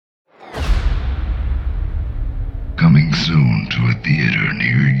Coming soon to a theater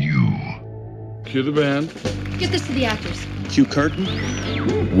near you. Cue the band. Get this to the actors. Cue curtain.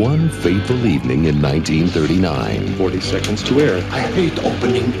 One fateful evening in 1939, 40 seconds to air. I hate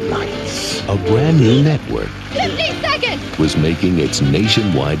opening nights. a brand new network 50 seconds! was making its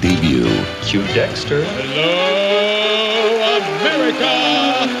nationwide debut. Cue Dexter. Hello, America!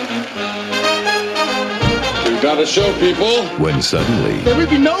 You gotta show people. When suddenly, There will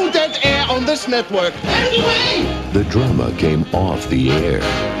be no dead air on this network. Anyway! the drama came off the air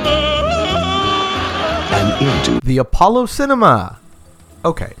and into The Apollo Cinema!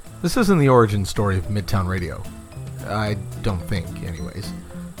 Okay, this isn't the origin story of Midtown Radio. I don't think, anyways.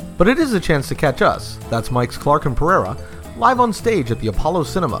 But it is a chance to catch us, that's Mike's Clark and Pereira, live on stage at the Apollo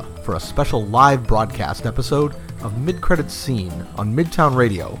Cinema for a special live broadcast episode of Mid-Credits Scene on Midtown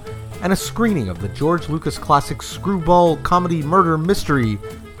Radio and a screening of the George Lucas classic screwball comedy murder mystery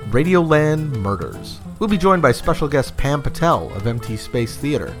Radioland Murders. We'll be joined by special guest Pam Patel of MT Space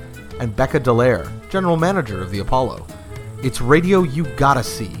Theater and Becca Dallaire, general manager of the Apollo. It's radio you gotta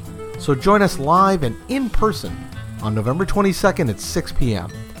see, so join us live and in person on November 22nd at 6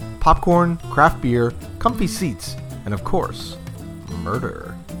 p.m. Popcorn, craft beer, comfy seats, and of course,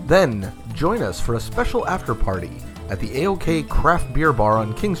 murder. Then, join us for a special after party at the AOK Craft Beer Bar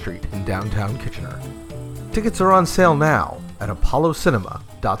on King Street in downtown Kitchener. Tickets are on sale now at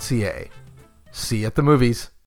apollocinema.ca. See you at the movies.